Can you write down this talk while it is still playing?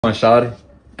Shawty.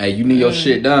 Hey, you need your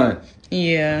shit done.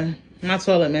 Yeah. My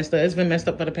toilet messed up. It's been messed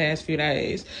up for the past few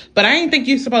days. But I ain't think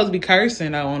you supposed to be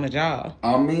cursing though on the job.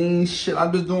 I mean, shit,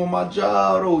 I'm just doing my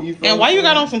job though. You feel And why you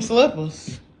got on some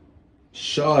slippers?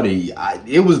 Shawty,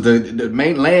 it was the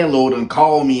main landlord and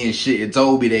called me and shit and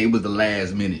told me that it was the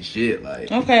last minute shit.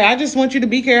 Like, okay, I just want you to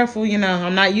be careful. You know,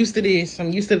 I'm not used to this.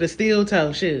 I'm used to the steel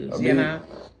toe shoes. You know.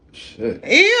 Shit.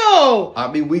 Ew.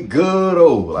 I mean, we good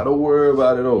though. Like, don't worry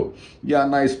about it though. You got a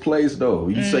nice place though.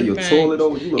 You say your toilet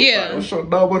though. You look like what's your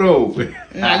number though?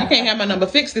 No, you can't have my number.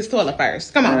 Fix this toilet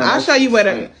first. Come on, I'll show you where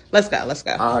to. Let's go. Let's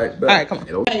go. All right, come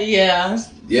on. Yeah.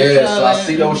 Yeah. So I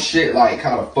see those shit like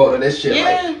kind of fuck that shit.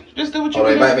 Yeah, like, just do what you. Oh,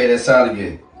 they might make that sound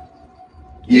again.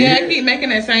 Yeah, I keep making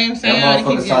that same sound. That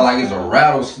motherfucker sound like it's a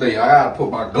rattlesnake. I gotta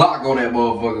put my Glock on that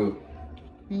motherfucker.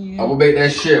 Yeah. I'm gonna make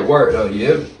that shit work though,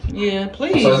 yeah? Yeah,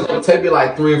 please. So it's gonna take me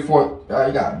like 3 or 4.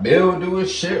 You got Bill doing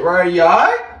shit right, you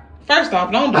alright? First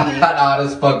off, don't do it. Nah,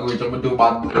 that's fucking with you. I'm gonna do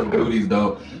my duties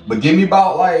though. But give me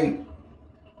about like.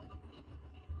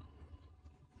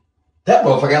 That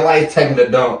motherfucker like taking the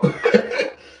dump.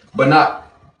 But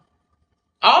not.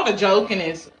 All the joking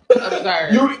is absurd.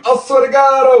 I swear to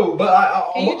God though.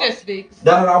 But Can you just speak?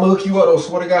 No, I'm gonna hook you up though.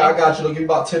 Swear to God, I got you. Give me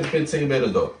about 10 to 15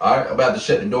 minutes though. Alright? I'm about to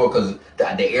shut the door because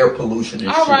the air pollution and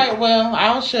shit. Alright, well,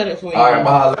 I'll shut it for you. Alright, I'm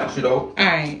gonna holler at you though.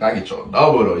 Alright. I get your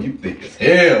number though. You think it's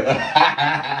hell.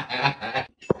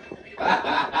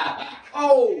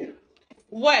 Oh.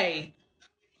 Wait.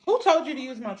 Who told you to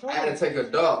use my toilet? I had to take a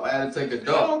dump. I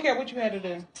don't care what you had to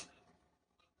do.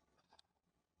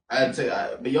 I had to take,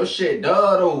 but your shit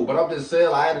done though. But I'm just saying,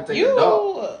 I had to take a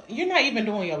dump. You're not even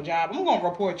doing your job. I'm gonna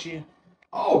report you.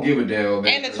 I don't give a damn,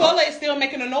 man. And the toilet's still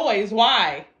making a noise.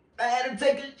 Why? I had to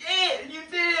take a shit. You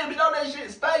feel me? All that shit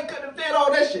stank. Couldn't fit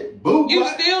all that shit. Boo. You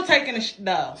still taking a shit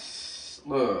though.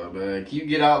 Look, man. Can you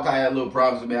get out? I had little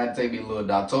problems with me. I had to take me a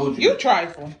little. I told you. You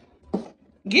trifle.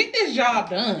 Get this job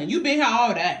done. You been here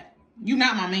all day. You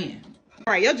not my man.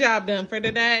 All right, your job done for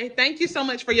today. Thank you so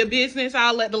much for your business.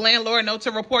 I'll let the landlord know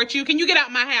to report you. Can you get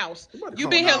out my house? You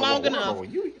been here long enough.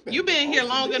 You been here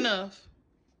long enough.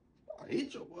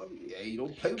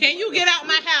 Can you get out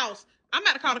my house? I'm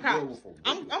about to call the cops.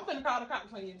 I'm finna call the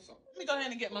cops on you. Let me go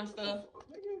ahead and get my stuff.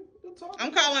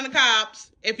 I'm calling the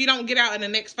cops if you don't get out in the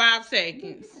next 5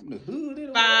 seconds.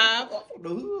 5. The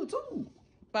hood too.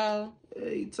 4.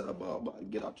 Hey, talk about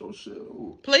get out your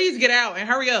shit. Please get out and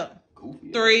hurry up.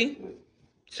 3,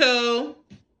 2.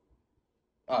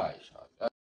 All right, Sean.